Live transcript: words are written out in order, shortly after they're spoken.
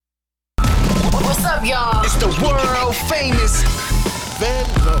What's up, y'all? It's the world famous Van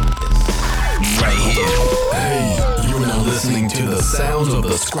right here. Hey, you're now listening to the sounds of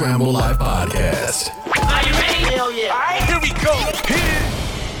the Scramble Live podcast. Are you ready? Hell yeah. All right, here we go.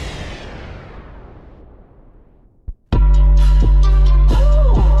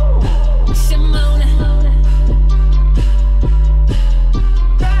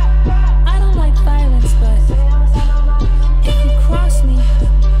 I don't like violence, but if you cross me,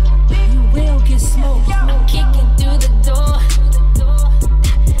 you will get smoked. I'm kicking through the door,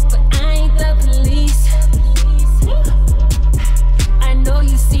 but I ain't the police. I know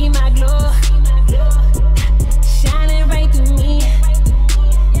you see my glow shining right through me.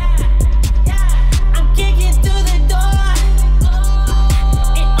 I'm kicking through the door,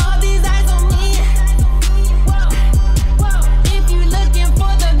 and all these eyes on me. If you looking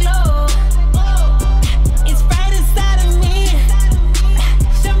for the glow, it's right inside of me.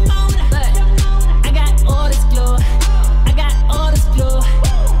 Shimona, I got all this glow. I got all this glow.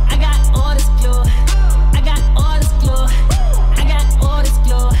 I got all this glow. I got all this glow. I got all this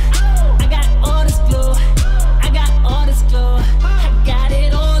glow. I got all this glow. I got all this glow. I got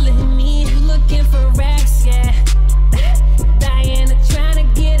it all in me. You looking for racks, yeah. Diana trying to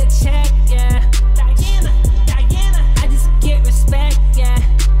get a check, yeah. Diana, I just get respect, yeah.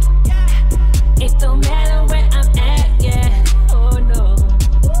 It don't matter where I'm at, yeah. Oh no.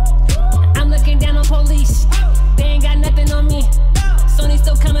 I'm looking down on police. They ain't got nothing on me. Sony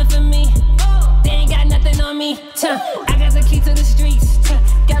still coming for me. They ain't got nothing on me. I got the key to the streets.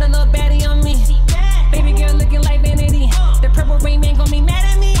 Got a little baddie on me. Baby girl looking like vanity. The purple rain man gon' be mad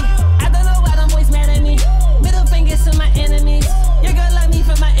at me. I don't know why them boys mad at me. Middle fingers to my enemies. Your girl love me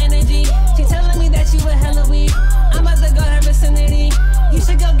for my energy. She telling me that you a hella weak. I'm about to go to her vicinity. You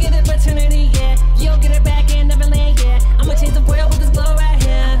should go get it paternity, yeah. You'll get it back in Neverland, yeah. I'ma change the world with this glow right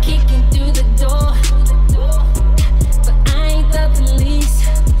here. I'm kicking through the door, but I ain't the police.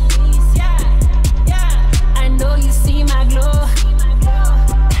 I know you see my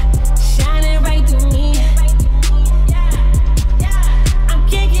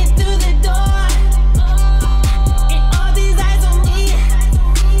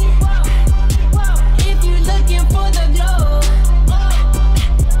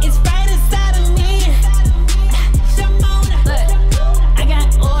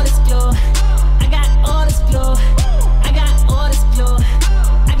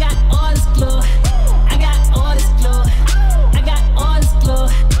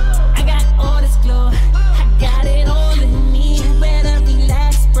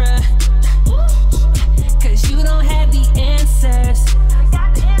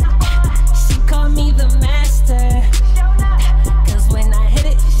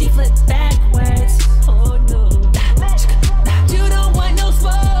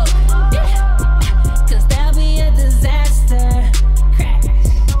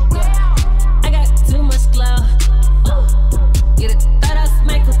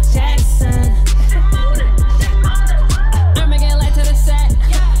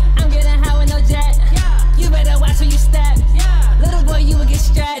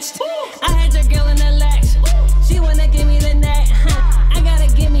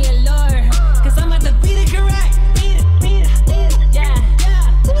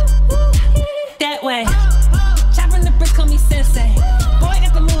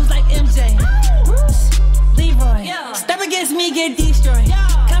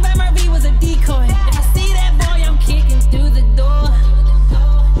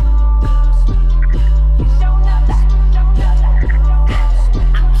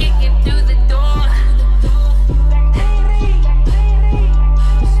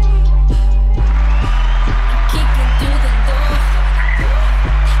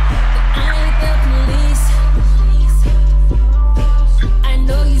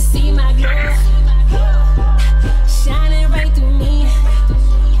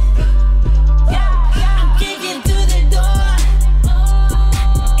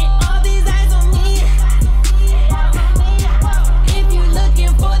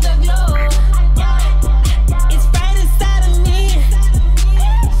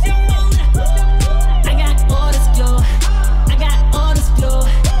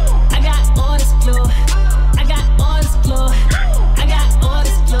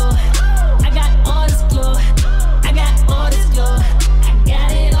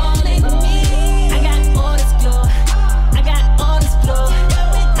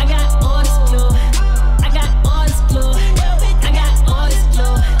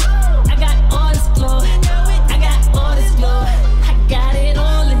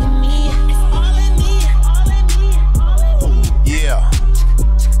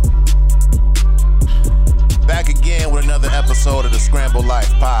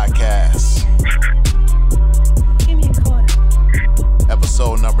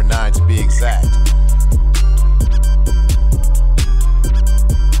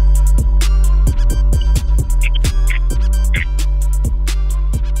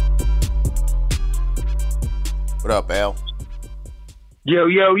up, Al? Yo,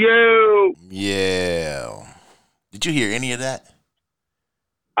 yo, yo. Yeah. Did you hear any of that?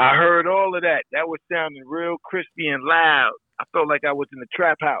 I heard all of that. That was sounding real crispy and loud. I felt like I was in the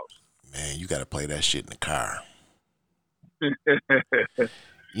trap house. Man, you got to play that shit in the car.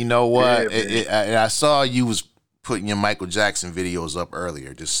 You know what? Yeah, I saw you was putting your Michael Jackson videos up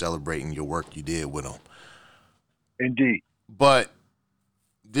earlier, just celebrating your work you did with him. Indeed. But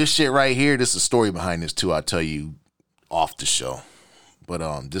this shit right here, this is a story behind this too. I'll tell you off the show.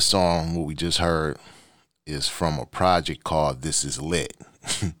 But this song, what we just heard, is from a project called This Is Lit.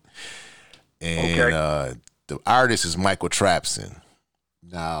 And the artist is Michael Trapson.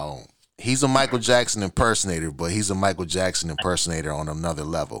 Now, he's a Michael Jackson impersonator, but he's a Michael Jackson impersonator on another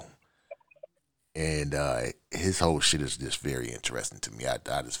level. And his whole shit is just very interesting to me. I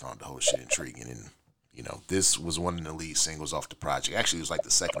just found the whole shit intriguing. And, you know, this was one of the lead singles off the project. Actually, it was like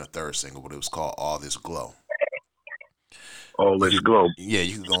the second or third single, but it was called All This Glow. All This Glow. Yeah,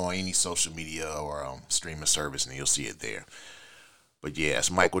 you can go on any social media or streaming service and you'll see it there. But yeah, it's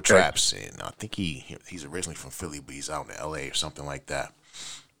Michael Trapson. I think he's originally from Philly, but he's out in LA or something like that.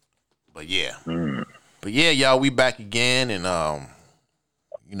 But yeah. But yeah, y'all, we back again, and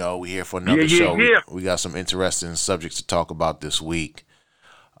you know, we here for another show. Yeah. We got some interesting subjects to talk about this week.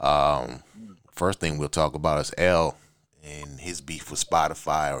 First thing we'll talk about is L and his beef with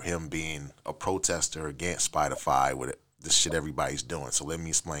Spotify, or him being a protester against Spotify with this shit everybody's doing. So let me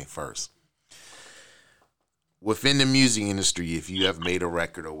explain first. Within the music industry, if you have made a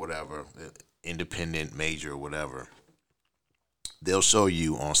record or whatever, independent, major, or whatever, they'll show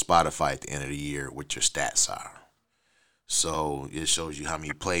you on Spotify at the end of the year what your stats are. So it shows you how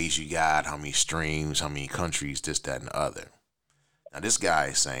many plays you got, how many streams, how many countries, this, that, and the other. Now this guy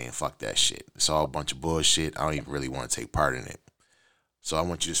is saying, fuck that shit. It's all a bunch of bullshit. I don't even really want to take part in it. So I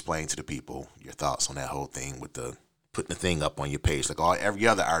want you to explain to the people your thoughts on that whole thing with the putting the thing up on your page, like every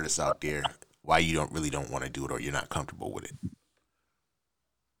other artist out there. Why you don't want to do it, or you're not comfortable with it?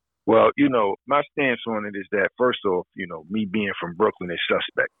 Well, you know, my stance on it is that, first off, you know, me being from Brooklyn is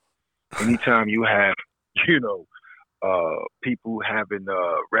suspect. Anytime you have, you know, people having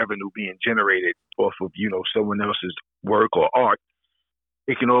revenue being generated off of, you know, someone else's work or art,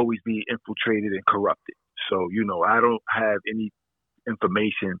 it can always be infiltrated and corrupted. So, you know, I don't have any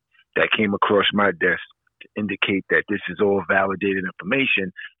information that came across my desk to indicate that this is all validated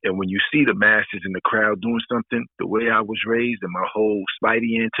information. And when you see the masses in the crowd doing something, the way I was raised and my whole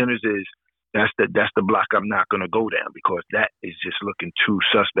spidey antennas is, that's the block I'm not going to go down, because that is just looking too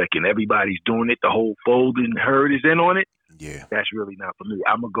suspect and everybody's doing it. The whole fold and herd is in on it. Yeah. That's really not for me.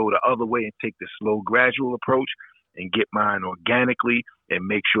 I'm going to go the other way and take the slow, gradual approach and get mine organically and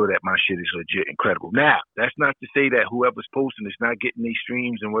make sure that my shit is legit and credible. Now, that's not to say that whoever's posting is not getting these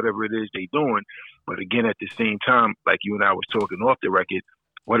streams and whatever it is they doing. But again, at the same time, like you and I was talking off the record,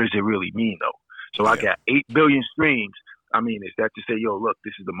 what does it really mean, though? So I got 8 billion streams. I mean, is that to say, yo, look,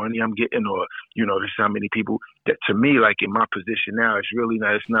 this is the money I'm getting, or, you know, this is how many people that, to me, like in my position now,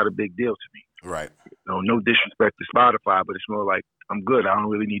 it's not a big deal to me. Right. You know, no disrespect to Spotify, but it's more like, I'm good. I don't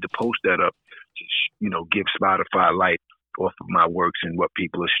really need to post that up to, you know, give Spotify light off of my works and what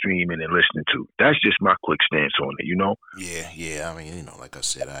people are streaming and listening to. That's just my quick stance on it, you know? Yeah. I mean, you know, like I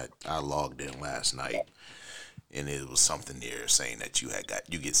said, I logged in last night, and it was something there saying that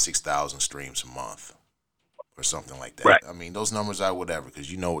you get 6,000 streams a month or something like that. Right. I mean, those numbers are whatever,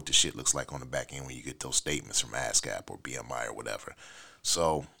 because you know what the shit looks like on the back end when you get those statements from ASCAP or BMI or whatever.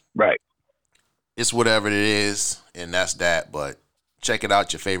 So right, it's whatever it is, and that's that. But check it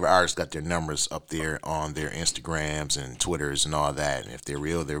out. Your favorite artists got their numbers up there on their Instagrams and Twitters and all that. And if they're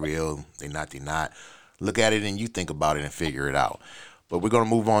real, they're real. They're not. Look at it and you think about it and figure it out. But we're going to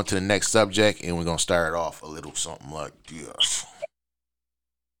move on to the next subject, and we're going to start off a little something like this.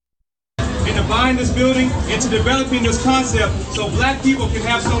 Into buying this building, into developing this concept so black people can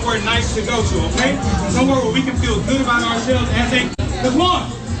have somewhere nice to go to, okay? Somewhere where we can feel good about ourselves as a... Come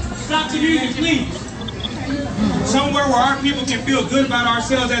on! Stop the music, please! Somewhere where our people can feel good about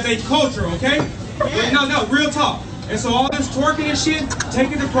ourselves as a culture, okay? No, real talk. And so all this twerking and shit,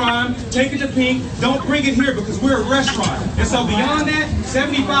 take it to Prime, take it to Pink, don't bring it here because we're a restaurant. And so beyond that,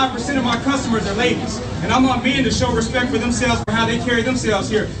 75% of my customers are ladies. And I'm on men to show respect for themselves for how they carry themselves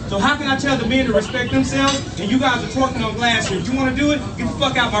here. So how can I tell the men to respect themselves and you guys are twerking on glass here? If you want to do it, get the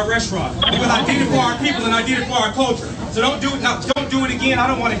fuck out my restaurant. Because I did it for our people and I did it for our culture. So don't do it now. Don't do it again. I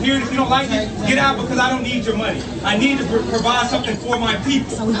don't want to hear it. If you don't like it, get out because I don't need your money. I need to provide something for my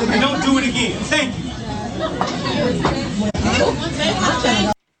people. And don't do it again. Thank you.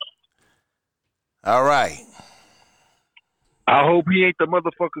 All right. I hope he ain't the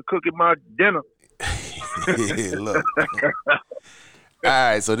motherfucker cooking my dinner. Yeah, look. All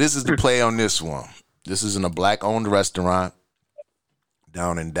right, so this is the play on this one. This is in a black-owned restaurant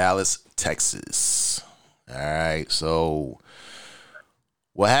down in Dallas, Texas. All right, so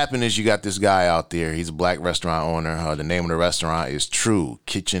what happened is you got this guy out there. He's a black restaurant owner. The name of the restaurant is True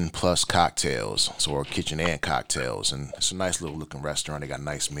Kitchen Plus Cocktails, or Kitchen and Cocktails. And it's a nice little looking restaurant. They got a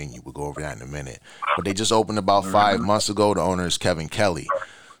nice menu. We'll go over that in a minute. But they just opened about 5 months ago. The owner is Kevin Kelly.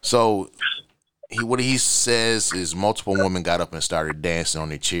 So what he says is multiple women got up and started dancing on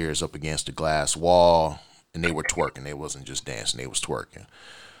their chairs up against the glass wall. And they were twerking. They wasn't just dancing. They was twerking.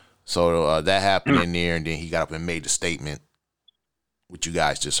 So that happened in there. And then he got up and made the statement, what you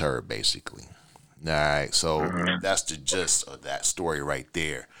guys just heard, basically. All right, so that's the gist of that story right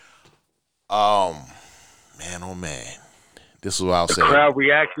there. Man, oh man, this is what I'll say. The crowd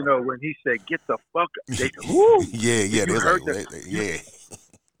reaction though when he said, "Get the fuck," they said, "Woo!" Yeah. You heard like, that? yeah.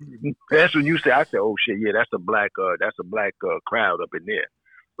 That's when you say, "I said, oh shit, yeah, that's a black crowd up in there."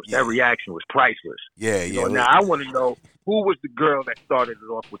 But that reaction was priceless. Yeah. Now I want to know who was the girl that started it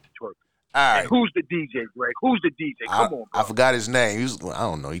off with the twerk. All right. And who's the DJ, Greg? Who's the DJ? Come on, bro. I forgot his name. He was, I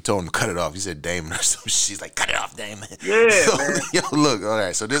don't know. He told him to cut it off. He said Damon or something. She's like, cut it off, Damon. Yeah, so, man. Yo, look, all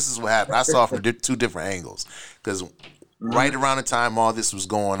right. So this is what happened. I saw it from two different angles. Because right around the time all this was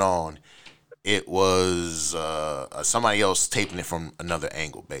going on, it was somebody else taping it from another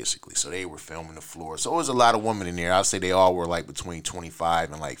angle, basically. So they were filming the floor. So it was a lot of women in there. I'd say they all were like between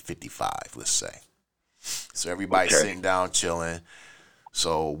 25 and like 55, let's say. So everybody's sitting down, chilling.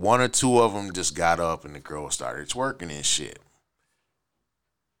 So one or two of them just got up and the girl started twerking and shit.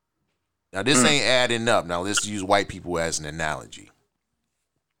 Now, this ain't adding up. Now, let's use white people as an analogy.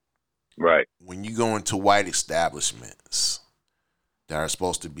 Right. When you go into white establishments that are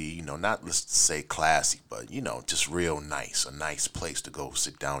supposed to be, not let's say classy, but, just real nice, a nice place to go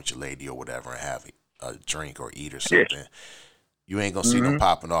sit down with your lady or whatever and have a drink or eat or something. Yeah. You ain't gonna see them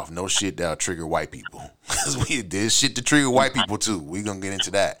popping off no shit that'll trigger white people. Because there's shit to trigger white people too. We gonna get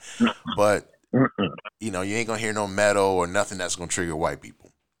into that. But, you ain't gonna hear no metal or nothing that's gonna trigger white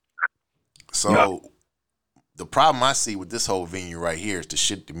people. So the problem I see with this whole venue right here is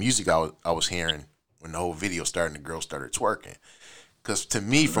the music I was hearing when the whole video started and the girl started twerking. Because to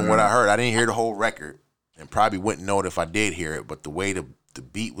me, from what I heard, I didn't hear the whole record and probably wouldn't know it if I did hear it. But the way the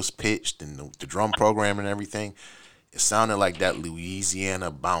beat was pitched and the drum program and everything, it sounded like that Louisiana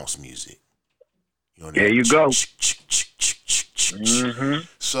bounce music. There you go.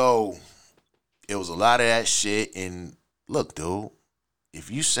 So it was a lot of that shit. And look, dude, if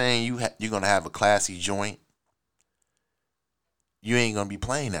you saying you're going to have a classy joint, you ain't going to be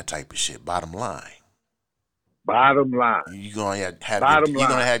playing that type of shit, bottom line. Bottom line. You're going to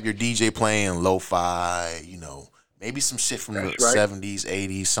have your DJ playing lo-fi, maybe some shit from the 70s,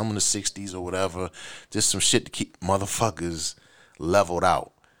 80s, some of the 60s or whatever. Just some shit to keep motherfuckers leveled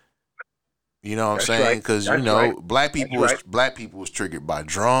out. You know what I'm saying? Because, black people was triggered by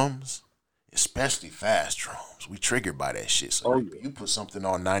drums, especially fast drums. We triggered by that shit. So you put something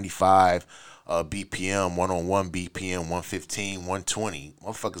on 95 BPM, 101 BPM, 115, 120,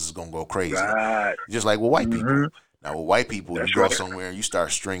 motherfuckers is going to go crazy. Right. Just like with white people. Now, with white people, you go somewhere and you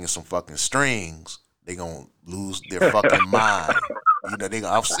start stringing some fucking strings, they gonna lose their fucking mind.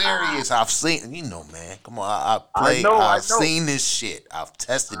 I'm serious. I've seen, man. Come on, I've seen this shit. I've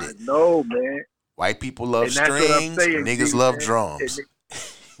tested it. I know, man. White people love strings. Niggas love drums.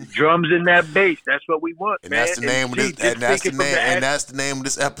 Drums in that bass. That's what we want, and man. That's the name of this. And that's the name of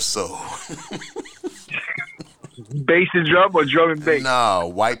this episode. Bass and drum or drum and bass?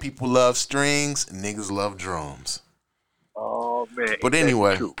 No, white people love strings. Niggas love drums. Oh man. But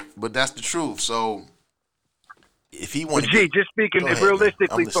anyway, that's the truth. So if he wanted, just speaking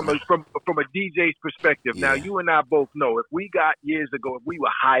realistically from a DJ's perspective. Yeah. Now you and I both know if we got years ago, if we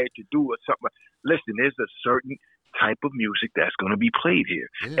were hired to do or something. Listen, there's a certain type of music that's going to be played here,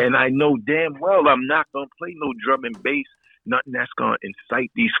 and I know damn well I'm not going to play no drum and bass. Nothing that's going to incite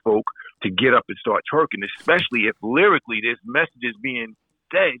these folk to get up and start twerking, especially if lyrically this message is being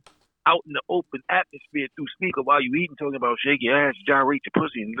said out in the open atmosphere through speaker while you eating, talking about shake your ass, gyrate your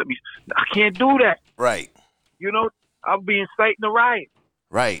pussy, and I can't do that. Right. I'll be inciting a riot.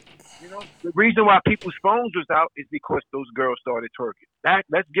 Right. The reason why people's phones was out is because those girls started twerking.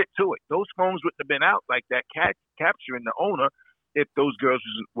 Let's get to it. Those phones wouldn't have been out like that, capturing the owner, if those girls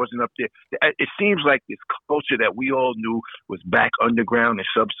wasn't up there. It seems like this culture that we all knew was back underground and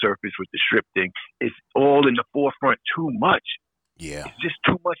subsurface with the strip thing is all in the forefront too much. Yeah. It's just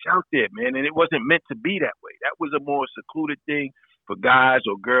too much out there, man. And it wasn't meant to be that way. That was a more secluded thing. for guys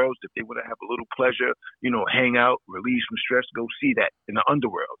or girls, if they want to have a little pleasure, hang out, release some stress, go see that in the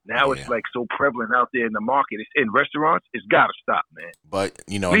underworld. Now it's like so prevalent out there in the market. It's in restaurants. It's got to stop, man. But,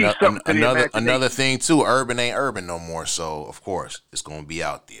 another thing, too, urban ain't urban no more. So, of course, it's going to be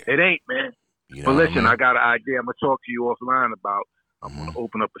out there. It ain't, man. But listen, I got an idea. I'm going to talk to you offline about. I'm going to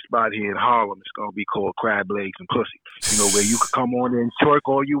open up a spot here in Harlem. It's going to be called Crab Legs and Pussy. Where you can come on in and twerk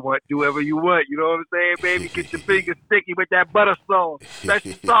all you want, do whatever you want. You know what I'm saying, baby? Get your fingers sticky with that butter sauce.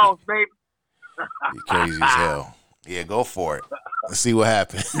 Special sauce, baby. You're crazy as hell. Yeah, go for it. Let's see what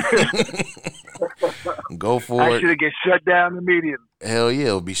happens. Go for it. I should get shut down immediately. Hell yeah,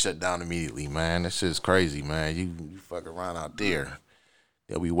 it'll be shut down immediately, man. That shit's crazy, man. You fuck around out there.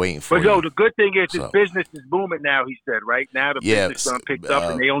 They'll be waiting for you. But, yo, the good thing is his business is booming now, he said, right? Now the business done picked up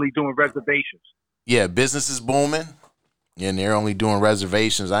and they only doing reservations. Yeah, business is booming and they're only doing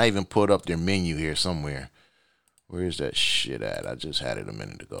reservations. I even put up their menu here somewhere. Where's that shit at? I just had it a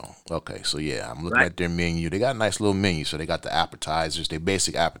minute ago. Okay, so yeah, I'm looking at their menu. They got a nice little menu. So they got the appetizers. Their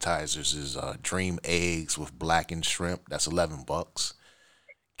basic appetizers is dream eggs with blackened shrimp. That's $11.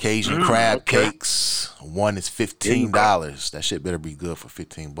 Cajun crab cakes. One is $15. That shit better be good for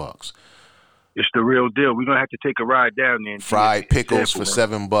 $15. It's the real deal. We're gonna have to take a ride down there. And fried pickles for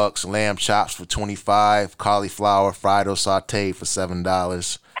 $7. Lamb chops for $25. Cauliflower fried or sauteed for $7.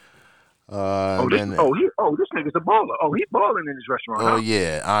 This nigga's a baller. Oh, he's balling in his restaurant. Oh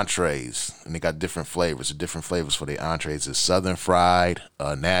yeah, entrees, and they got different flavors. The different flavors for the entrees is Southern fried,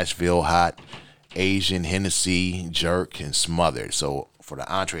 Nashville hot, Asian Hennessy, jerk, and smothered. So for the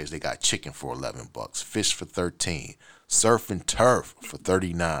entrees, they got chicken for $11, fish for $13, surf and turf for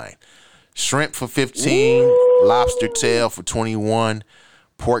 $39, shrimp for $15, lobster tail for $21,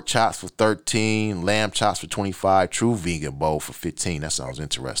 pork chops for $13, lamb chops for $25, true vegan bowl for $15. That sounds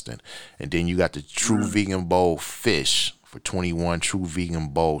interesting. And then you got the true vegan bowl fish for $21, true vegan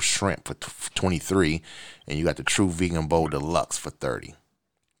bowl shrimp for $23, and you got the true vegan bowl deluxe for $30.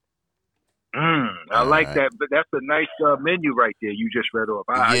 I like that, but that's a nice menu right there you just read off.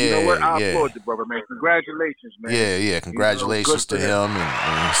 You know what? I applaud the brother, man. Congratulations, man. Yeah. Congratulations to him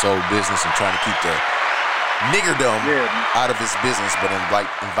and his whole business and trying to keep the niggerdom out of his business, but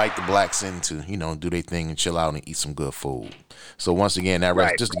invite the blacks in to, do their thing and chill out and eat some good food. So once again,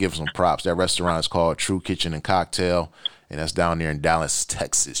 just to give some props, that restaurant is called True Kitchen and Cocktail, and that's down there in Dallas,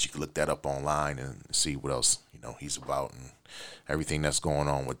 Texas. You can look that up online and see what else, he's about and everything that's going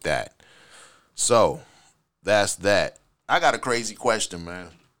on with that. So, that's that. I got a crazy question, man.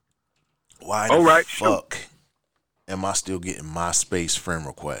 Why the fuck am I still getting Myspace friend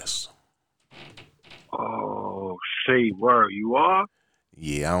requests? Oh, say word, you are?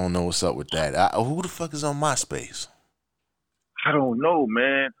 Yeah, I don't know what's up with that. Who the fuck is on Myspace? I don't know,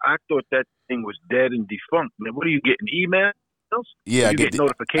 man. I thought that thing was dead and defunct. Man, what are you getting, emails? Yeah, I get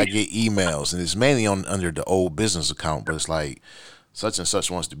notifications. I get emails, and it's mainly under the old business account, but it's like, such and such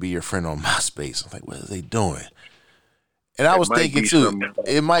wants to be your friend on MySpace. I'm like, what are they doing? And I was thinking, too,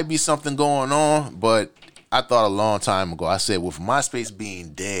 it might be something going on, but I thought a long time ago, I said, with MySpace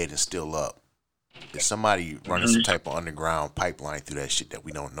being dead and still up, is somebody running some type of underground pipeline through that shit that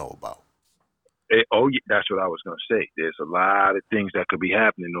we don't know about? That's what I was going to say. There's a lot of things that could be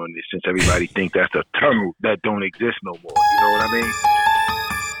happening on this since everybody think that's a tunnel that don't exist no more. You know what I mean?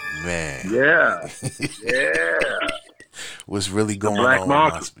 Man. Yeah. What's really going black on?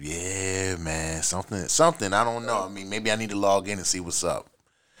 Market. Yeah, man. Something. I don't know. I mean, maybe I need to log in and see what's up.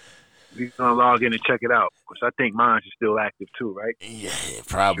 You're going to log in and check it out. Because I think mine is still active too, right? Yeah, it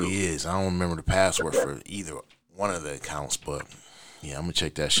probably is. I don't remember the password for either one of the accounts, but yeah, I'm going to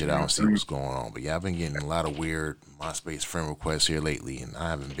check that shit out and see what's going on. But yeah, I've been getting a lot of weird MySpace friend requests here lately, and I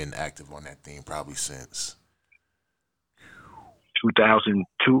haven't been active on that thing probably since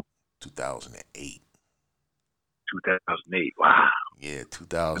 2002? 2008. 2008. Wow. Yeah,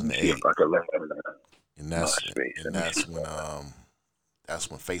 2008. And that's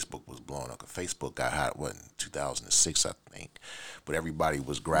when Facebook was blowing up. Facebook got hot, in 2006, I think. But everybody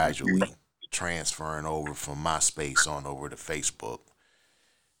was gradually transferring over from MySpace on over to Facebook.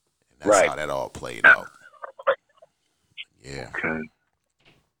 And that's how that all played out. Yeah. Okay.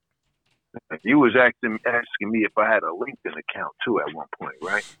 You was asking me if I had a LinkedIn account too at one point,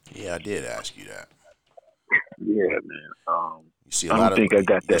 right? Yeah, I did ask you that. Yeah, man. You see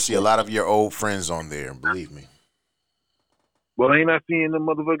a lot of your old friends on there, believe me. Well, ain't I seeing them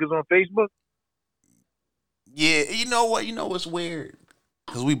motherfuckers on Facebook? Yeah, you know what? You know what's weird?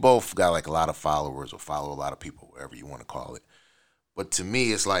 Because we both got like a lot of followers or follow a lot of people, whatever you want to call it. But to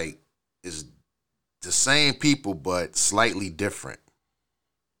me, it's like, it's the same people, but slightly different.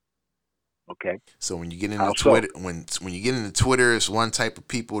 Okay. So when you get into Twitter, when you get into Twitter, it's one type of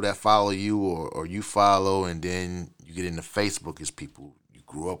people that follow you or you follow, and then you get into Facebook, it's people you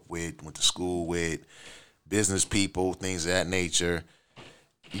grew up with, went to school with, business people, things of that nature.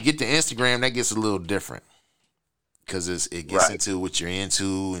 You get to Instagram, that gets a little different because it gets into what you're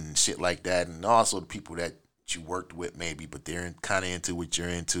into and shit like that, and also the people that you worked with maybe, but they're kind of into what you're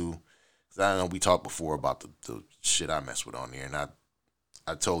into. Cause I don't know, we talked before about the shit I mess with on there, and I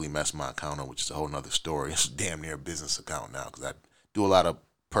totally messed my account up, which is a whole nother story. It's damn near a business account now because I do a lot of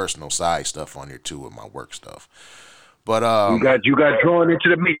personal side stuff on there too with my work stuff. But you got drawn into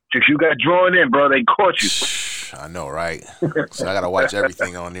the matrix. You got drawn in, bro. They caught you. I know, right? So I gotta watch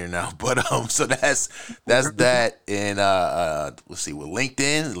everything on there now. But so that's that. And let's see, with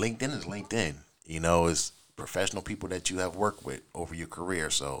LinkedIn is LinkedIn. You know, it's professional people that you have worked with over your career.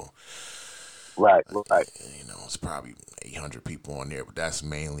 So right. You know, it's probably 800 people on there, but that's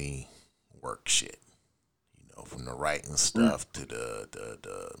mainly work shit. You know, from the writing stuff to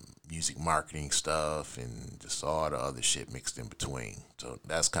the music marketing stuff and just all the other shit mixed in between. So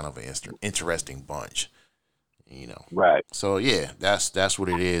that's kind of an interesting bunch. You know. Right. So yeah, that's what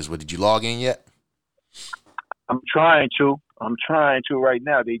it is. But did you log in yet? I'm trying to right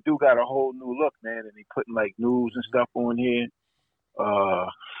now. They do got a whole new look, man, and they putting like news and stuff on here.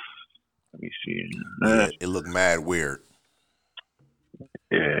 Let me see. Yeah, it looked mad weird.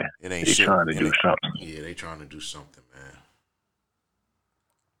 Yeah. It ain't they shit. trying to do something. Yeah, they trying to do something,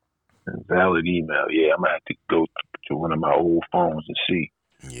 man. Valid email. Yeah, I'm gonna have to go to one of my old phones and see.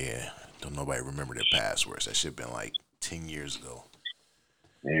 Yeah. Don't nobody remember their passwords. That shit been like 10 years ago.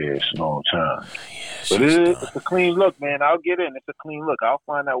 Yeah, it's a long time. Yeah, but it's a clean look, man. I'll get in. It's a clean look. I'll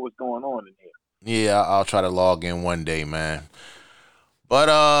find out what's going on in here. Yeah, I'll try to log in one day, man. But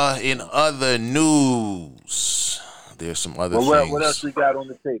in other news, there's some other things. What else we got on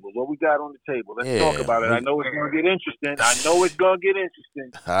the table? What we got on the table? Let's talk about it. I know it's going to get interesting.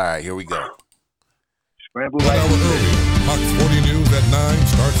 All right, here we go. Scramble like Fox 40 News at 9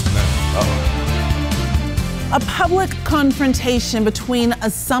 starts now. A public confrontation between a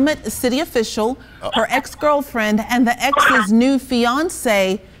Summit city official, her ex-girlfriend, and the ex's new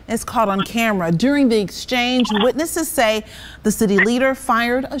fiance is caught on camera. During the exchange, witnesses say the city leader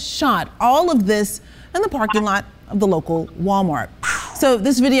fired a shot. All of this in the parking lot of the local Walmart. So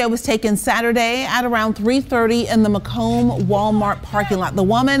this video was taken Saturday at around 3:30 in the Macomb Walmart parking lot. The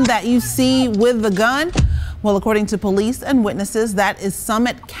woman that you see with the gun, well, according to police and witnesses, that is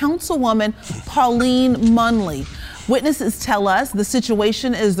Summit Councilwoman Pauline Munley. Witnesses tell us the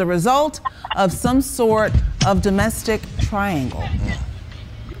situation is the result of some sort of domestic triangle.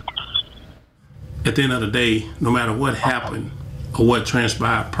 At the end of the day, no matter what happened or what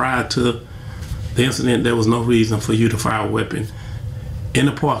transpired prior to the incident, there was no reason for you to fire a weapon in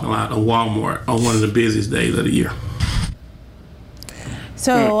the parking lot of Walmart on one of the busiest days of the year.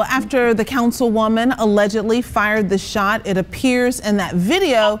 So after the councilwoman allegedly fired the shot, it appears in that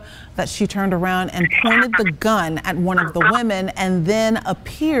video that she turned around and pointed the gun at one of the women and then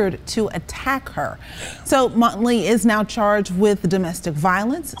appeared to attack her. So Munley is now charged with domestic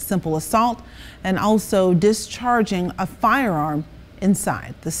violence, simple assault, and also discharging a firearm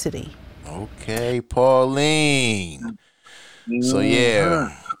inside the city. Okay, Pauline. So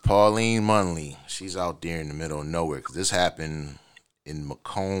yeah, Pauline Munley, she's out there in the middle of nowhere because this happened in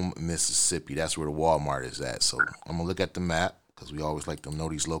Macomb, Mississippi. That's where the Walmart is at. So I'm gonna look at the map because we always like to know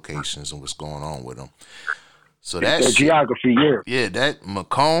these locations and what's going on with them. So that's geography, yeah, that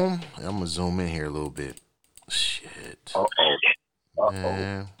Macomb. I'm gonna zoom in here a little bit. Shit.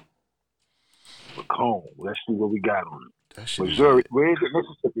 Man. Macomb. Let's see what we got on it. Missouri. Where is it?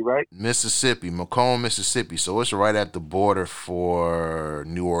 Mississippi, right? Mississippi, Macomb, Mississippi. So it's right at the border for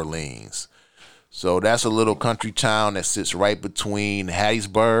New Orleans. So that's a little country town that sits right between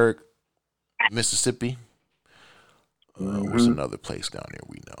Hattiesburg, Mississippi. Where's another place down there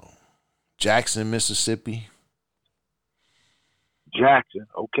we know? Jackson, Mississippi. Jackson,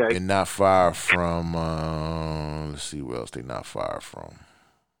 okay. They're not far from, let's see where else they're not far from.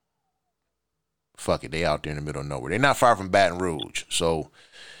 Fuck it, they out there in the middle of nowhere. They're not far from Baton Rouge. So,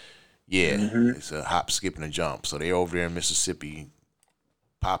 yeah, it's a hop, skip, and a jump. So they're over there in Mississippi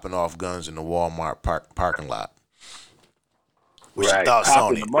popping off guns in the Walmart parking lot. What's your thoughts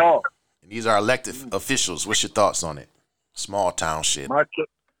on it? And these are elected officials. What's your thoughts on it? Small town shit.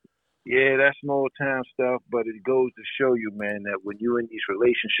 Yeah, that's small town stuff, but it goes to show you, man, that when you're in these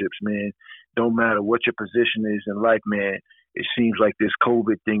relationships, man, don't matter what your position is in life, man, it seems like this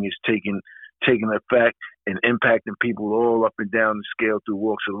COVID thing is taking effect and impacting people all up and down the scale through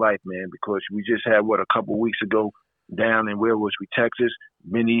walks of life, man, because we just had, a couple of weeks ago down in, where was we, Texas,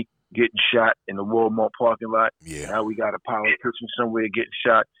 many getting shot in the Walmart parking lot. Yeah. Now we got a politician somewhere getting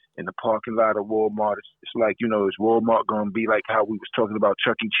shot in the parking lot of Walmart. It's like, you know, is Walmart going to be like how we was talking about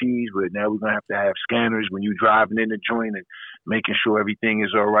Chuck E. Cheese, where now we're going to have scanners when you driving in the joint and making sure everything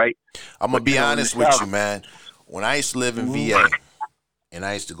is all right? I'm going to be honest with you, man. When I used to live in VA, and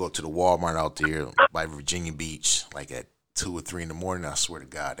I used to go to the Walmart out there by Virginia Beach, like at 2 or 3 in the morning, I swear to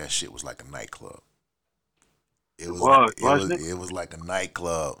God, that shit was like a nightclub. It was like a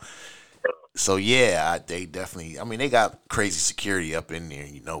nightclub. So yeah, they definitely. I mean, they got crazy security up in there,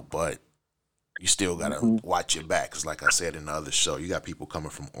 you know, but you still gotta watch your back. Cause like I said in the other show, you got people coming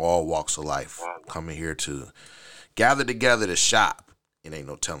from all walks of life coming here to gather together to shop. It ain't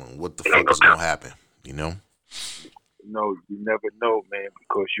no telling what the fuck is gonna happen, you know. No, you never know, man,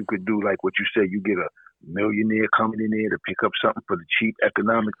 because you could do like what you said. You get a millionaire coming in there to pick up something for the cheap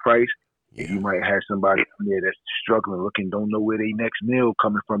economic price. Yeah. And you might have somebody in there that's struggling, looking, don't know where their next meal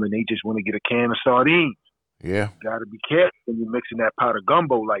coming from, and they just want to get a can of sardines. Yeah. You got to be careful when you're mixing that pot of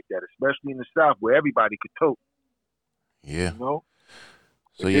gumbo like that, especially in the South where everybody could tote. Yeah. You know?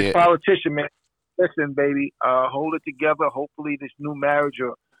 So this politician, man, listen, baby, hold it together. Hopefully this new marriage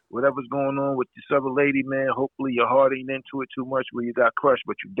or whatever's going on with this other lady, man, hopefully your heart ain't into it too much where you got crushed,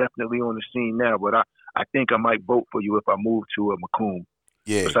 but you're definitely on the scene now. But I think I might vote for you if I move to Macomb.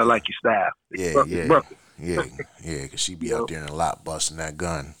 Yeah, because I like your style. Because she be out there in a lot busting that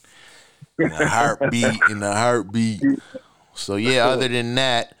gun in a heartbeat. So yeah, other than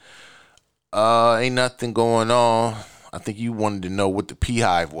that, ain't nothing going on. I think you wanted to know what the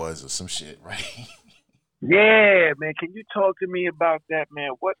Peehive was or some shit, right? Yeah, man. Can you talk to me about that,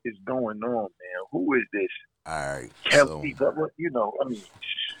 man? What is going on, man? Who is this? All right, Kelly. You know, I mean.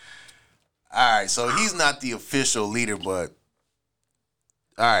 All right, so he's not the official leader, but.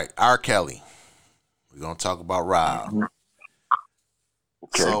 All right, R. Kelly. We're going to talk about Rob.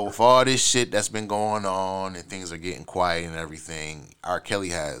 Okay. So with all this shit that's been going on and things are getting quiet and everything, R. Kelly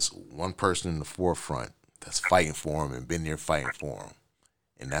has one person in the forefront that's fighting for him and been there fighting for him.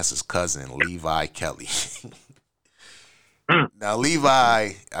 And that's his cousin, Levi Kelly. Now,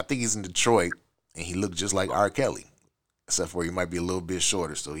 Levi, I think he's in Detroit, and he looked just like R. Kelly, except for he might be a little bit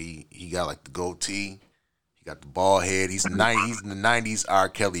shorter. So he got like the goatee. He got the bald head. He's in the 90s R.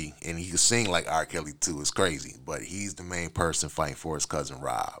 Kelly, and he can sing like R. Kelly too. It's crazy, but he's the main person fighting for his cousin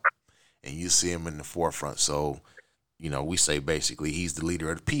Rob, and you see him in the forefront. So, you know, we say basically he's the leader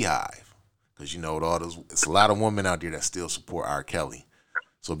of the Peehive, because you know it's a lot of women out there that still support R. Kelly.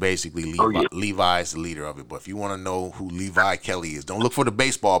 So basically, Levi is the leader of it. But if you want to know who Levi Kelly is, don't look for the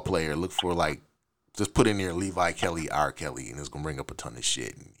baseball player. Look for just put in there Levi Kelly, R. Kelly, and it's gonna bring up a ton of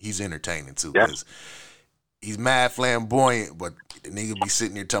shit. And he's entertaining too, because. He's mad flamboyant, but the nigga be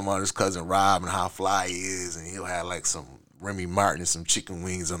sitting there talking about his cousin Rob and how fly he is, and he'll have like some Remy Martin and some chicken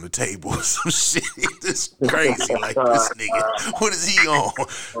wings on the table or some shit. It's crazy. Like, this nigga, what is he on?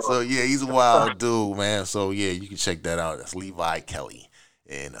 So, yeah, he's a wild dude, man. So, yeah, you can check that out. That's Levi Kelly.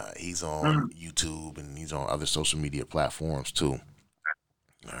 And he's on YouTube, and he's on other social media platforms, too.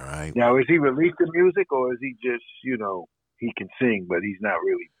 All right. Now, is he releasing music, or is he just, you know, he can sing, but he's not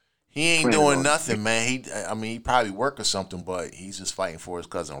really? He ain't doing nothing, man. He probably work or something, but he's just fighting for his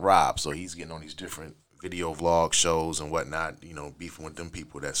cousin Rob. So he's getting on these different video vlog shows and whatnot, you know, beefing with them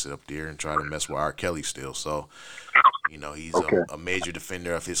people that sit up there and try to mess with R. Kelly still. So, you know, he's a major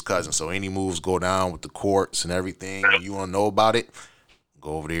defender of his cousin. So any moves go down with the courts and everything, and you want to know about it,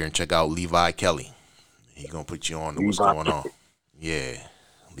 go over there and check out Levi Kelly. He's going to put you on to what's going on. Yeah.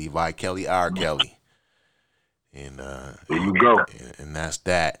 Levi Kelly, R. Kelly. And there you go. And that's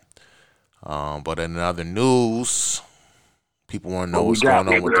that. But in other news, people want to know what's going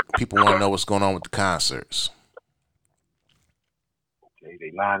on with the concerts. Okay,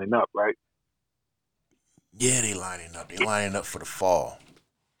 they lining up, right? Yeah, they lining up. They lining up for the fall.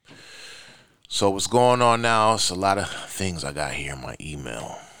 So what's going on now? It's a lot of things I got here in my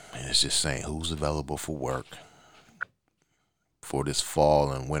email, and it's just saying who's available for work for this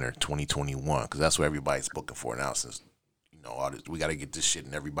fall and winter 2021, because that's what everybody's booking for now. Since we got to get this shit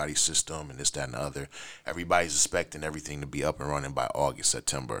in everybody's system and this, that, and the other. Everybody's expecting everything to be up and running by August,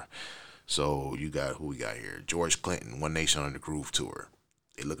 September. So you got who we got here? George Clinton, One Nation Under the Groove tour.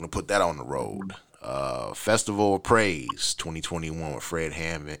 They're looking to put that on the road. Festival of Praise 2021 with Fred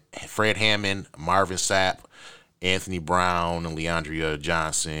Hammond, Marvin Sapp, Anthony Brown, and Leandria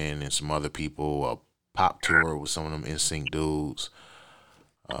Johnson, and some other people. A pop tour with some of them NSYNC dudes.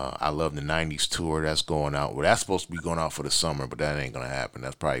 I Love the 90s tour that's going out. Well, that's supposed to be going out for the summer, but that ain't going to happen.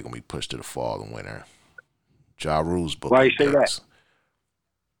 That's probably going to be pushed to the fall and winter. Ja Rule's booking. Why you say that?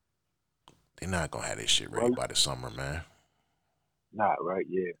 They're not going to have this shit ready by the summer, man. Not right,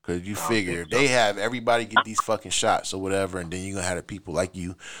 yeah. Because you figure they have everybody get these fucking shots or whatever, and then you're going to have the people like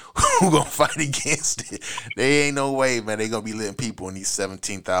you who going to fight against it. They ain't no way, man. They going to be letting people in these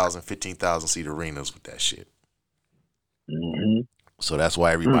 17,000, 15,000 seat arenas with that shit. Mm-hmm. So that's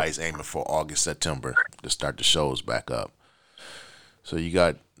why everybody's aiming for August, September to start the shows back up. So you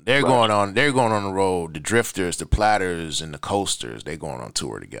got, they're going on the road. The Drifters, the Platters, and the Coasters, they're going on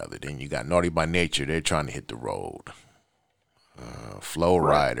tour together. Then you got Naughty by Nature, they're trying to hit the road. Flow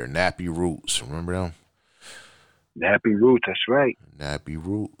Rider, Nappy Roots, remember them? Nappy Roots, that's right. Nappy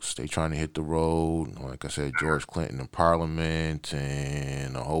Roots, they trying to hit the road. Like I said, George Clinton in Parliament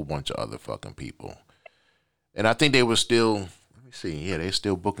and a whole bunch of other fucking people. And I think they were still, let me see, yeah, they're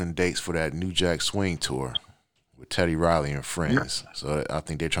still booking dates for that New Jack Swing tour with Teddy Riley and friends. Yeah. So I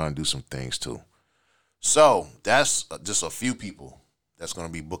think they're trying to do some things too. So that's just a few people that's going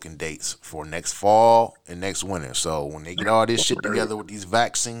to be booking dates for next fall and next winter. So when they get all this shit together with these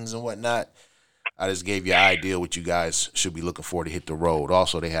vaccines and whatnot, I just gave you an idea what you guys should be looking for to hit the road.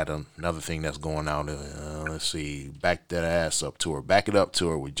 Also, they had another thing that's going out. Let's see, Back That Ass Up tour. Back It Up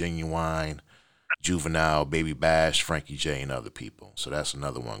tour with Genuine, Juvenile, Baby Bash, Frankie J, and other people. So that's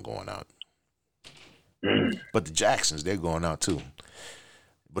another one going out. But the Jacksons, they're going out too.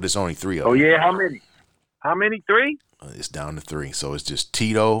 But it's only 3 of them. Oh, yeah? How many? How many? 3? It's down to 3. So it's just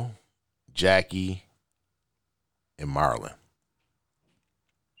Tito, Jackie, and Marlon.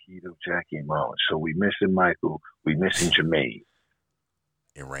 Tito, Jackie, and Marlon. So we missing Michael. We missing Jermaine.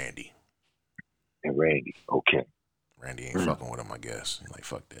 And Randy. Okay. Randy ain't fucking with him, I guess. He's like,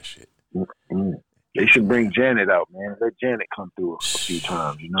 fuck that shit. They should bring Janet out, man. Let Janet come through a few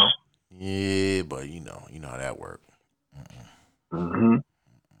times, you know? Yeah, but you know how that works. Mm-hmm.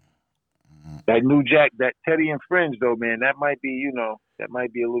 That New Jack, that Teddy and Friends, though, man, that might be, that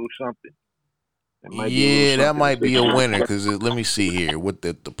might be a little something. That might be a winner, because let me see here. What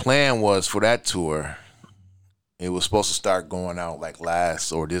the plan was for that tour, it was supposed to start going out like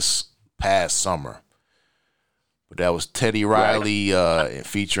this past summer. But that was Teddy Riley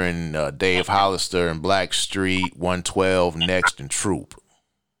featuring Dave Hollister and Blackstreet, 112, Next, and Troop.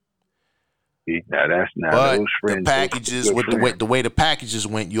 Now that's not but those friends. The packages, with the way the packages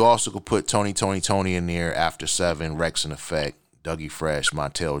went, you also could put Tony in there, After 7, Rex and Effect, Dougie Fresh,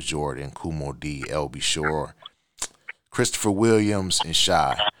 Montel Jordan, Kumo D, LB Shore, Christopher Williams, and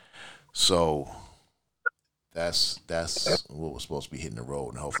Shy. So that's what was supposed to be hitting the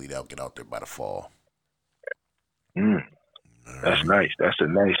road, and hopefully they'll get out there by the fall. That's nice. That's a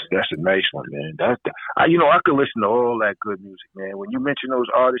nice one, man. I could listen to all that good music, man. When you mention those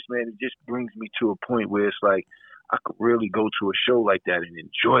artists, man, it just brings me to a point where it's like I could really go to a show like that and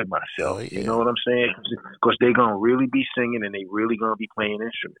enjoy myself. Oh, yeah. You know what I'm saying? Because they're gonna really be singing and they really gonna be playing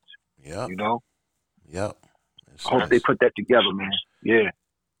instruments. Yeah. You know. Yep. Hope they put that together, man. Yeah.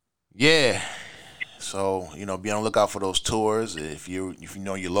 Yeah. So, be on the lookout for those tours. If you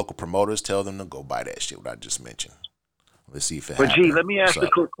know your local promoters, tell them to go buy that shit, what I just mentioned. Let's see if it happens. But, G, let me ask a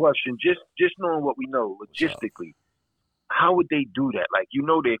quick question. Just knowing what we know, logistically, how would they do that? Like,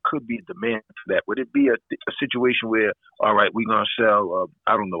 there could be a demand for that. Would it be a situation where, all right, we're going to sell,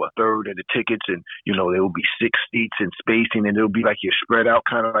 a third of the tickets, and, there will be 6 seats and spacing, and it'll be like you're spread out,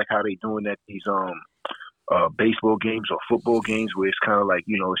 kind of like how they doing at these baseball games or football games, where it's kind of like,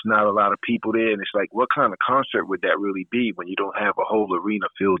 it's not a lot of people there, and it's like, what kind of concert would that really be when you don't have a whole arena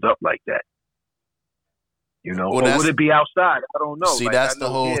filled up like that? Or would it be outside? I don't know. See, that's the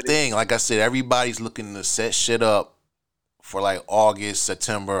whole thing. Like I said, everybody's looking to set shit up for like August,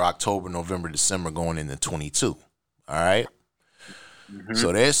 September, October, November, December going into 22. All right? Mm-hmm.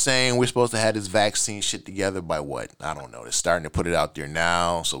 So they're saying we're supposed to have this vaccine shit together by what? I don't know. They're starting to put it out there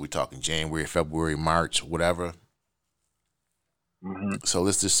now. So we're talking January, February, March, whatever. Mm-hmm. So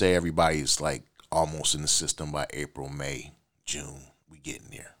let's just say everybody's like almost in the system by April, May, June. We getting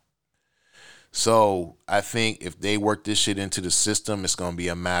there. So I think if they work this shit into the system, it's going to be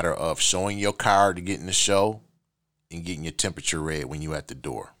a matter of showing your card to get in the show and getting your temperature read when you at the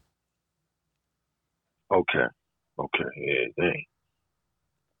door. Okay. Yeah, dang.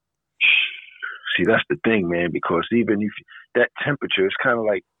 See, that's the thing, man, because even if that temperature is kind of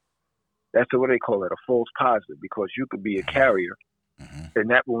like, that's what they call it, a false positive, because you could be a carrier, and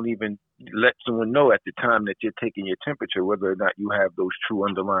that won't even let someone know at the time that you're taking your temperature whether or not you have those true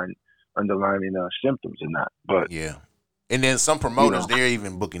underlying symptoms or not. But yeah. And then some promoters, they're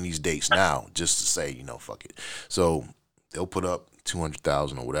even booking these dates now just to say, fuck it. So they'll put up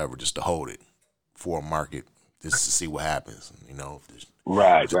 200,000 or whatever just to hold it for a market, just to see what happens.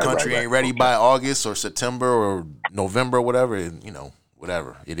 If the country ain't ready by August or September or November or whatever,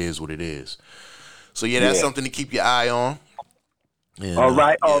 whatever. It is what it is. So yeah, that's something to keep your eye on. And, all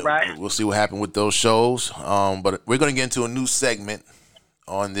right. We'll see what happened with those shows. But we're going to get into a new segment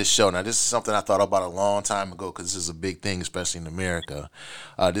on this show. Now, this is something I thought about a long time ago because this is a big thing, especially in America.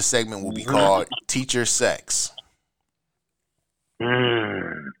 This segment will be called Teacher Sex.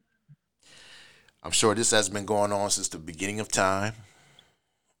 I'm sure this has been going on since the beginning of time,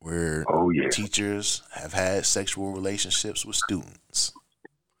 where teachers have had sexual relationships with students.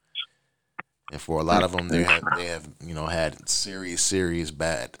 And for a lot of them, they have had serious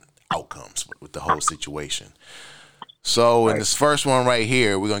bad outcomes with the whole situation. So in this first one right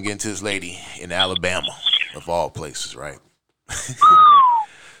here, we're gonna get into this lady in Alabama, of all places, right?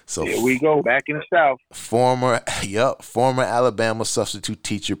 So here we go, back in the South. Former Alabama substitute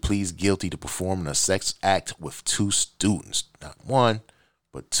teacher pleads guilty to performing a sex act with 2 students, not 1,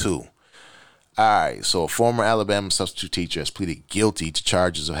 but 2. All right, so a former Alabama substitute teacher has pleaded guilty to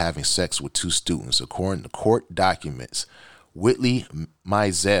charges of having sex with 2 students, according to court documents. Whitley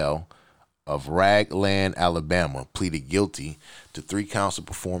Mizell of Ragland, Alabama, pleaded guilty to 3 counts of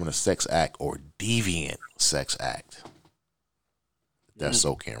performing a sex act or deviant sex act. That's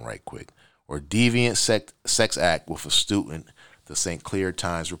soak in right quick. Or deviant sex act with a student, the St. Clair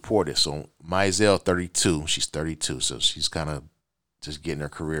Times reported. So Mizell, 32, she's 32, so she's kind of just getting her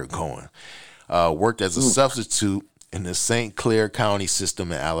career going. Worked as a substitute in the St. Clair County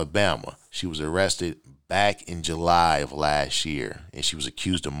system in Alabama. She was arrested back in July of last year, and she was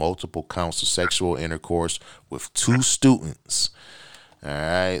accused of multiple counts of sexual intercourse with 2 students. All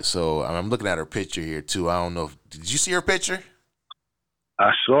right, so I'm looking at her picture here, too. I don't know. Did you see her picture?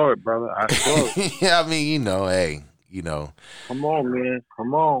 I saw it, brother. I saw it. Yeah, I mean, hey, Come on, man.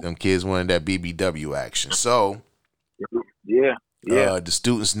 Come on. Them kids wanted that BBW action. So, yeah. The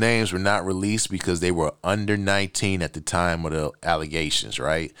students' names were not released because they were under 19 at the time of the allegations,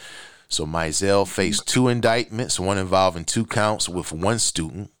 right? So Mizell faced 2 indictments, one involving 2 counts with 1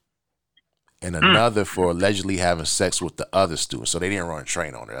 student and another for allegedly having sex with the other student. So they didn't run a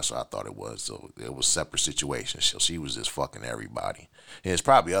train on her. That's what I thought it was. So it was separate situations. So she was just fucking everybody. And there's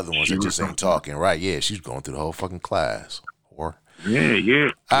probably other ones that just ain't talking, right? Yeah, she's going through the whole fucking class. Or Yeah.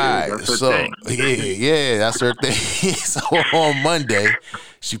 All right, that's her so thing. yeah, that's her thing. So on Monday,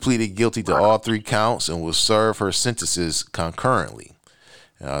 she pleaded guilty to all 3 counts and will serve her sentences concurrently.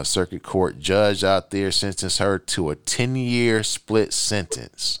 Circuit court judge out there sentenced her to a 10-year split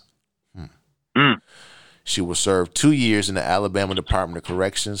sentence. She will serve 2 years in the Alabama Department of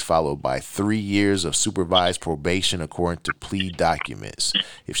Corrections, followed by 3 years of supervised probation, according to plea documents.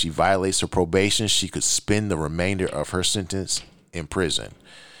 If she violates her probation, she could spend the remainder of her sentence in prison.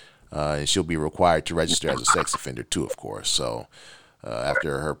 And she'll be required to register as a sex offender, too, of course. So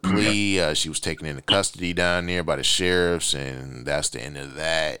after her plea, she was taken into custody down there by the sheriffs, and that's the end of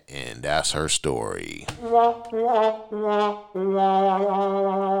that, and that's her story.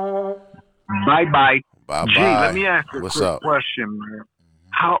 Bye-bye. Bye-bye. G, let me ask you a What's quick up? question, man.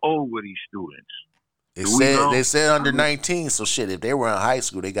 How old were these students? They said under 19, so shit, if they were in high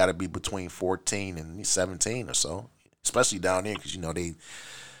school, they got to be between 14 and 17 or so, especially down there, because,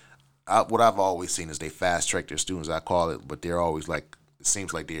 what I've always seen is they fast-track their students, I call it, but they're always like, it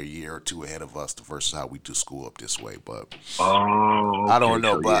seems like they're a year or 2 ahead of us versus how we do school up this way, but I don't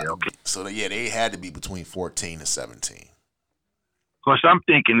know, so they had to be between 14 and 17. Of course, I'm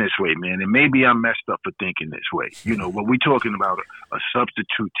thinking this way, man, and maybe I'm messed up for thinking this way. When we're talking about a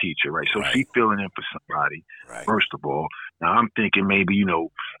substitute teacher, right? So she's filling in for somebody, first of all. Now, I'm thinking maybe,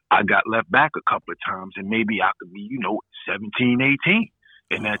 I got left back a couple of times, and maybe I could be, 17, 18.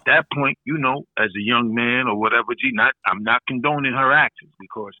 And at that point, as a young man or whatever, I'm not condoning her actions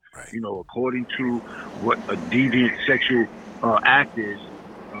because, according to what a deviant sexual act is,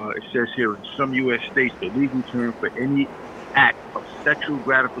 it says here in some U.S. states, the legal term for any act of sexual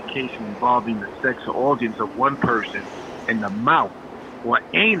gratification involving the sex organs of one person in the mouth or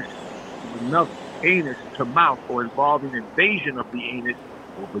anus of another, anus to mouth, or involving invasion of the anus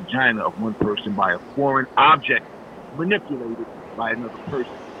or vagina of one person by a foreign object manipulated by another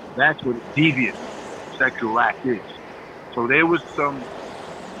person. That's what a deviant sexual act is. So there was something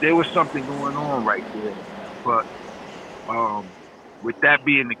going on right there. But with that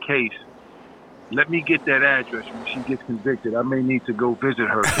being the case, let me get that address when she gets convicted. I may need to go visit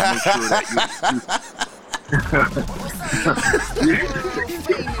her to make sure that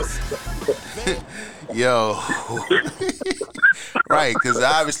you. Yo. Right, because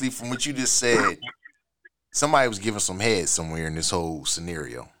obviously from what you just said, somebody was giving some head somewhere in this whole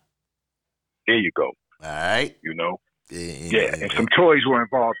scenario. There you go. All right. Yeah, and some toys were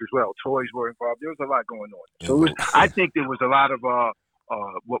involved as well. There was a lot going on. So I think there was a lot of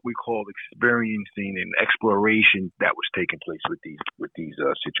what we call experiencing and exploration that was taking place with these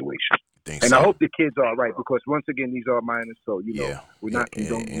situations. And I hope the kids are all right, because once again, these are minors, so we're not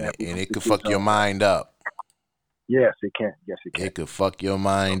condoning that. And it could fuck your mind up. Yes, it can. Yes, it can. It could fuck your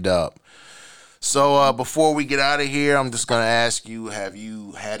mind up. So before we get out of here, I'm just going to ask you, have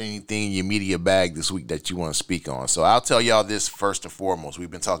you had anything in your media bag this week that you want to speak on? So I'll tell y'all this first and foremost. We've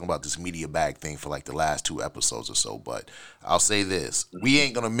been talking about this media bag thing for like the last 2 episodes or so, but I'll say this. We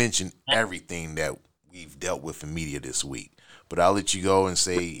ain't going to mention everything that we've dealt with in media this week, but I'll let you go and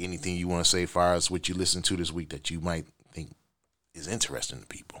say anything you want to say as far as what you listened to this week that you might think is interesting to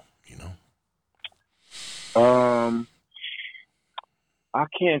people, you know? I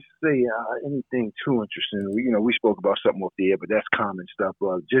can't say anything too interesting. We spoke about something off the air, but that's common stuff.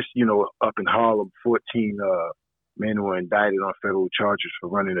 Just, up in Harlem, 14 men were indicted on federal charges for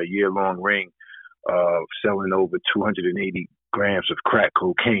running a year-long ring of selling over 280 grams of crack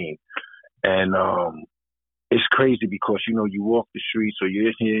cocaine. And it's crazy because, you walk the streets or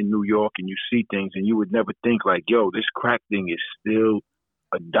you're here in New York and you see things and you would never think like, yo, this crack thing is still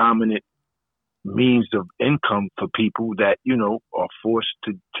a dominant means of income for people that, are forced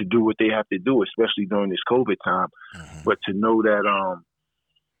to do what they have to do, especially during this COVID time. Mm-hmm. But to know that,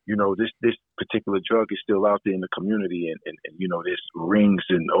 this particular drug is still out there in the community and there's rings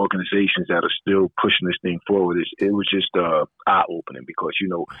and organizations that are still pushing this thing forward. It was just eye-opening because,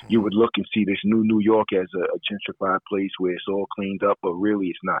 you would look and see this New York as a gentrified place where it's all cleaned up, but really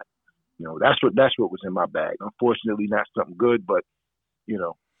it's not. That's what was in my bag. Unfortunately, not something good, but,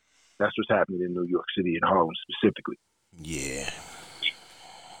 that's what's happening in New York City and Harlem specifically. Yeah.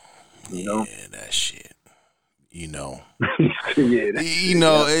 Yeah, that shit. Yeah,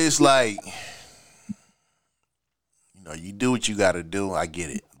 it's like, you do what you got to do. I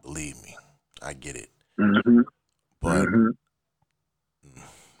get it. Believe me. I get it. Mm-hmm. But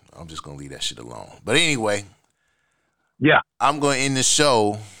I'm just going to leave that shit alone. But anyway. Yeah. I'm going to end the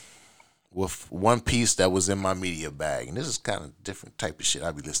show with one piece that was in my media bag. And this is kind of different type of shit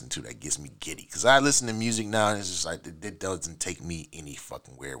I be listening to that gets me giddy. Because I listen to music now and it's just like, it doesn't take me any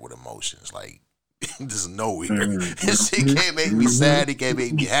fucking where with emotions. Like, this is nowhere. This shit can't make me sad. It can't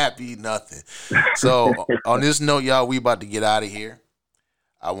make me happy. Nothing. So, on this note, y'all, we about to get out of here.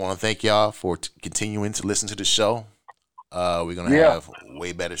 I want to thank y'all for continuing to listen to the show. We're going to have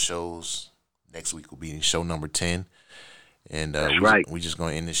way better shows. Next week will be show number 10. And we just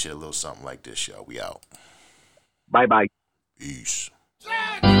going to end this shit a little something like this, y'all. We out. Bye-bye. Peace.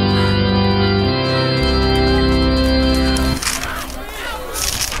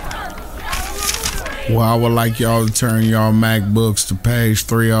 Well, I would like y'all to turn y'all MacBooks to page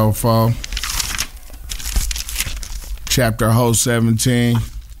 304. Chapter Hole 17.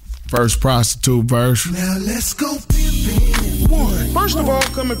 First prostitute verse. Now let's go pimpin'. 1. First of all,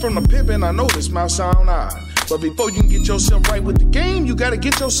 coming from the pimpin', I know this might sound odd. But before you can get yourself right with the game, you gotta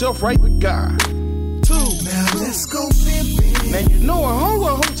get yourself right with God. 2. Now let's go pimpin'. Now you know a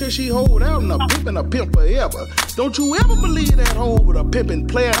hoe till she hold out and a pimpin' a pimp forever. Don't you ever believe that hoe with a pimpin'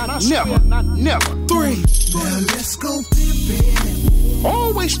 player? Never. 3. Now let's go pimpin'.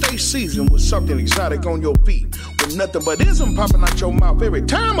 Always stay seasoned with something exotic on your feet, with nothing but ism popping out your mouth every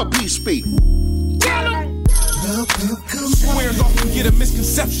time a piece speak. Tell 'em. Squares often get a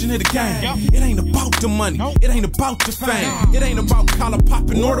misconception of the game. It ain't about the money, it ain't about the fame. It ain't about collar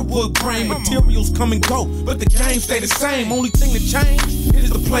popping or the wood grain. Materials come and go, but the game stay the same. Only thing that changed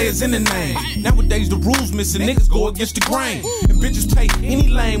is the players in the name. Nowadays the rules missing, niggas go against the grain. And bitches pay any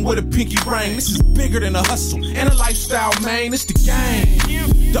lane with a pinky ring. This is bigger than a hustle and a lifestyle, man. It's the game,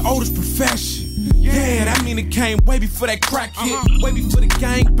 the oldest profession. Yeah, that mean it came way before that crack hit, way before the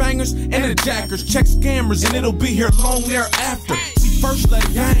gang bangers and the jackers. Check scammers and it'll be here long thereafter. See, first let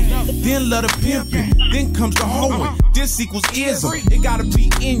the gang, then let the pimpin', then comes the hoeing. This equals ism. It gotta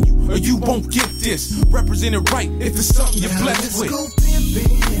be in you or you won't get this. Represent it right if it's something you're blessed with.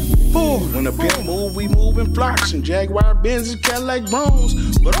 4. When the pimp move, we move in flocks and Jaguar Benzes, Cadillac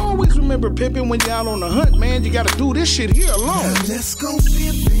Bros. But always remember pimpin' when you're out on the hunt, man. You gotta do this shit here alone. Let's go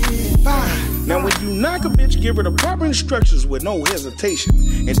pimpin'. 5. Now when you knock a bitch, give her the proper instructions with no hesitation.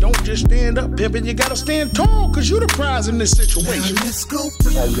 And don't just stand up pimpin', you gotta stand tall, cause you the prize in this situation. Now let's go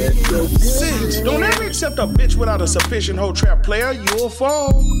pimpin'. 6. Don't ever accept a bitch without a sufficient hoe trap player, you'll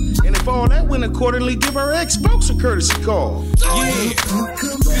fall. And if all that went accordingly, give her ex-folks a courtesy call. Yeah,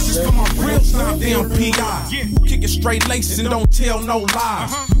 this is for my real snob damn P.I. Who kick it straight laces and don't tell no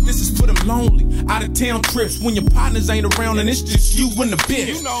lies. This is for them lonely, out of town trips when your partners ain't around and it's just you and the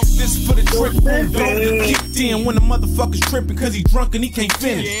bitch. This is for the trip when the kicked in when the motherfucker's tripping cause he drunk and he can't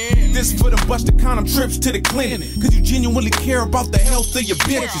finish. This is for the busted condom trips to the clinic cause you genuinely care about the health of your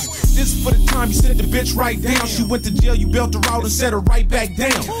bitches. This is for the time you set the bitch right down. She went to jail, you built her out and set her right back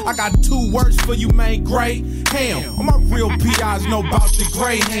down. I got 2 words for you, man, gray ham. All my real PIs know about the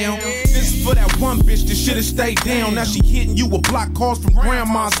Greyhound. This is for that one bitch that should've stayed down. Now she hitting you with block calls from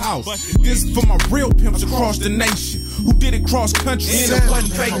grandma's house. This is for my real pimps across the nation who did it cross country in a one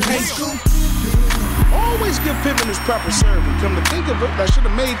vacation. Always give pimpin' his proper serving. Come to think of it, I should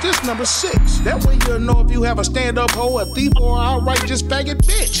have made this number 6. That way you'll know if you have a stand-up hoe, a thief, or an outright just faggot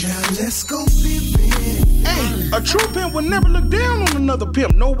bitch. Now let's go pimpin'. Hey, a true pimp would never look down on another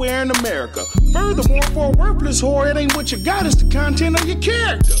pimp nowhere in America. Furthermore, for a worthless whore, it ain't what you got, it's the content of your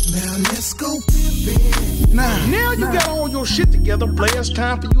character. Now let's go pimpin'. Now you got all your shit together, players.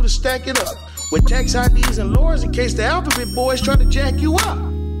 Time for you to stack it up with tax IDs and laws in case the alphabet boys try to jack you up.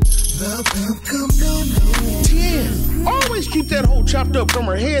 10. Always keep that hoe chopped up from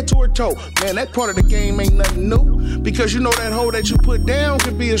her head to her toe. Man, that part of the game ain't nothing new. Because you know that hoe that you put down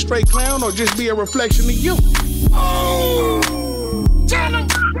could be a straight clown or just be a reflection of you. Oh, tell him.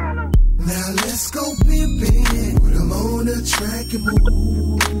 Now let's go pimpin'. Put him on the track and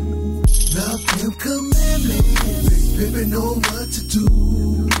move. The pimp commandments. Pimpin' know what to do.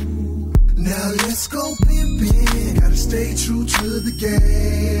 Now let's go pimpin'. Gotta stay true to the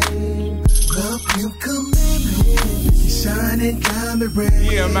game. The pimp commandments. He shining diamond red.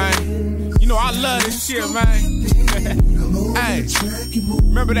 Yeah, man. You know I love this shit, man. Hey,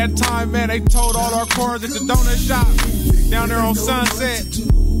 remember that time, man? They towed all our cars at the donut shop down there on Sunset.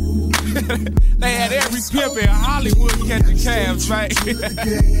 They had every pimp in Hollywood catching cabs, man.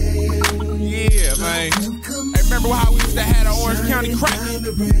 Yeah, man. Hey, remember how we used to have the Orange County crack?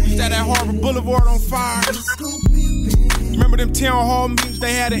 We used to have that Harvard Boulevard on fire. Remember them town hall meetings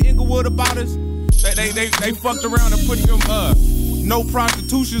they had in Inglewood about us? They fucked around and put them no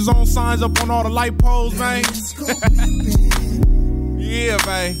prostitution zone signs up on all the light poles, man. Yeah,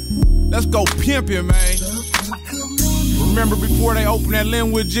 man. Let's go pimping, man. Remember before they opened that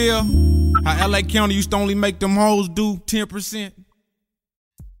Linwood jail? How LA County used to only make them hoes do 10%?